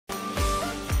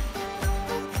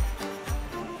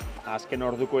Azken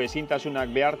orduko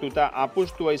ezintasunak behartuta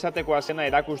apustua izatekoa zena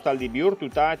erakustaldi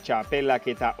bihurtuta, txapelak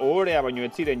eta ohorea baino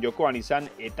ez ziren jokoan izan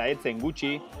eta etzen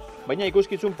gutxi, baina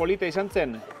ikuskizun polita izan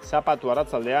zen, zapatu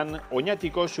arratzaldean,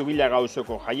 Oñatiko Zubillaga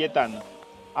auzoko jaietan.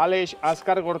 Alex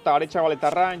Azkargorta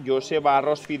Aretxabaletarra, Joseba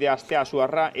Arrospide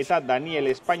Asteasuarra eta Daniel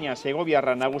Espainia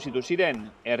Segoviarra nagusitu ziren,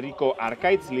 herriko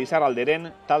Arkaitz Lizarralderen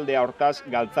taldea hortaz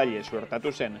galtzaile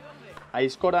suertatu zen.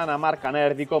 Aizkoran 10 kana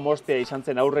erdiko mostea izan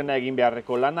zen aurrena egin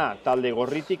beharreko lana, talde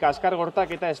gorritik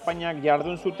Azkargortak eta Espainiak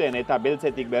jardun zuten eta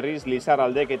beltzetik berriz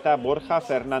Lizarraldek eta Borja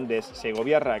Fernandez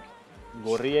Segoviarrak.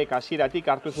 Gorriek hasieratik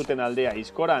hartu zuten aldea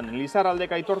Aizkoran,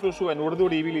 Lizarraldek aitortu zuen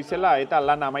urduri ibili zela eta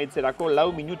lan amaitzerako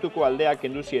 4 minutuko aldea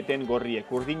kendu zieten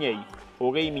gorriek urdinei.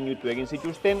 20 minutu egin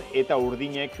zituzten eta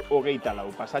urdinek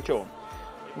 24 pasatxo.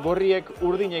 Gorriek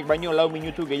urdinek baino 4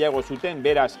 minutu gehiago zuten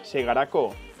beraz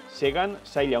segarako. Segan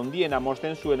zaila handiena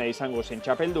mozten zuena izango zen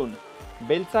txapeldun.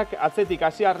 Beltzak atzetik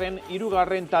hasiarren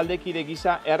 3. taldekide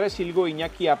gisa errezilgo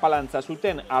Iñaki apalantza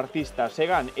zuten artista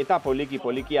Segan eta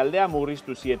poliki aldea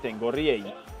murriztu zieten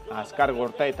gorriei.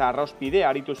 Azkargorta eta Arrospide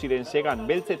aritu ziren Segan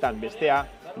beltzetan bestea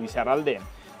Lizarralde.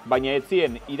 Baina ez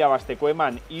zien irabazteko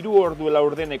eman 3 ordu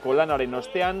laurdeneko lanaren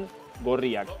ostean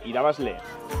gorriak irabazle.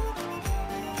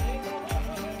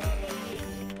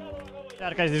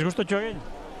 Arkaitz, disgustotxo egin?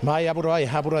 Bai, apurra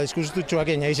diskustutxoak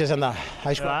egin egiz esan da.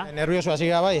 Aizkoan nervioso hasi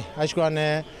gara bai, aizkoan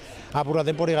apurra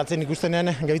denpori galtzen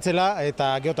ikustenean gehitzela eta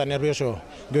geotan nervioso.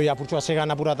 Goi apurtxoa Segan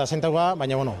apurra eta zentauga,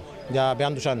 baina bueno, ja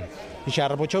behan duzan. Ixa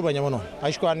harrapotxo, baina bueno,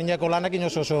 aizkoan niñako lanakin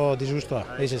oso disgustua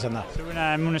egiz esan da.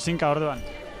 Zuguna emun ezinka orduan?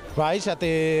 Bai,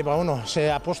 zate,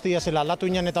 ze apostia zela aldatu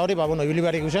inan eta hori, ibili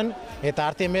behar ikusen, eta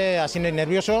artien be hazinen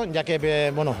nervioso, jake,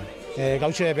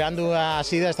 gauze behandu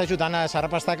hasi da ez da izutana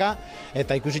zarrapastaka,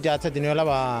 eta ikusitza atzetin nioela,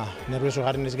 nervioso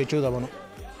jarri ez gehitxu da,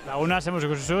 Laguna, zemuz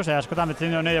ikusuzu, askotan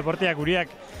betzen duen deportiak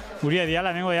guria diala,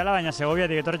 emengo diala, baina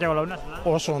Segoviatik etorretxako laguna zela?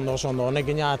 Oso ondo, honek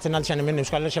gina atzen altzean hemen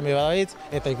Euskal Herrian badabit,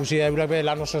 eta ikusi da eurak be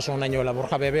lan oso nahi nioela,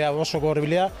 Borja bebea oso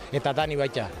gorribilea, eta Dani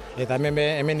baita. Eta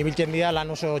hemen ibiltzen dira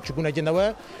lan oso txukuna egiten daue,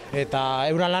 eta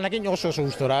euran lanakin oso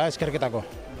gustora, eskerketako.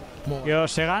 Gero,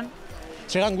 Segan?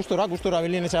 Segan gustora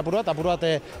bilien ez apur bat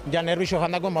ja nervixo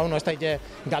jandako, ez da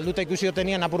galduta ikusi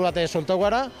dutenian apur bat soltau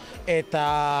gara,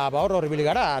 eta hor horribili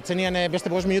gara. Atzenean beste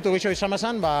 5 minutu gehiago izan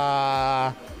bazan,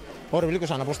 hor biliko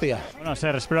zan apostia.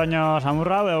 Zer, espero baino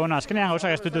samurra, azkenean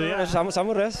gauzak ez dutu dira?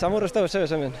 Samur ez da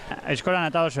ez hemen. Aizkoran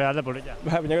eta oso alde polita.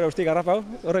 Baina gara guztik garrapau,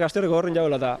 horrek astoreko horren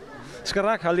jagoela eta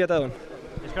eskerrak aldia eta duen.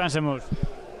 Aizkoran zemuz?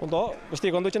 Ondo,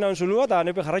 guztik ondo itxen nagoen zulua eta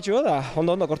neupe jarraitxu eta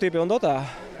ondo, kortipe ondo eta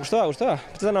guztua,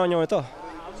 petzetan nagoen jo meto.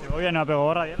 Segovia neope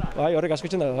gogorra dira? Bai, horrek asko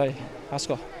itxen dago,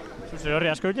 asko. Zuze horri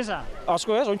asko itxeza?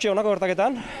 Asko ez, ontsi honako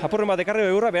gertaketan. Apurren bat ekarri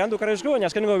begurra, behandu ekarri duzko, baina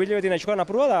azkenengo bile beti nahizkoan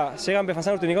apurua da, Segan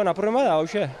befantzan urte nikoan apurren bat da,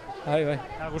 hauxe. Bai.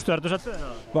 Gustu hartu zatu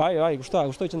edo? Bai, guztua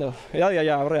itxen dago.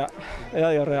 Edadia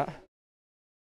horrea.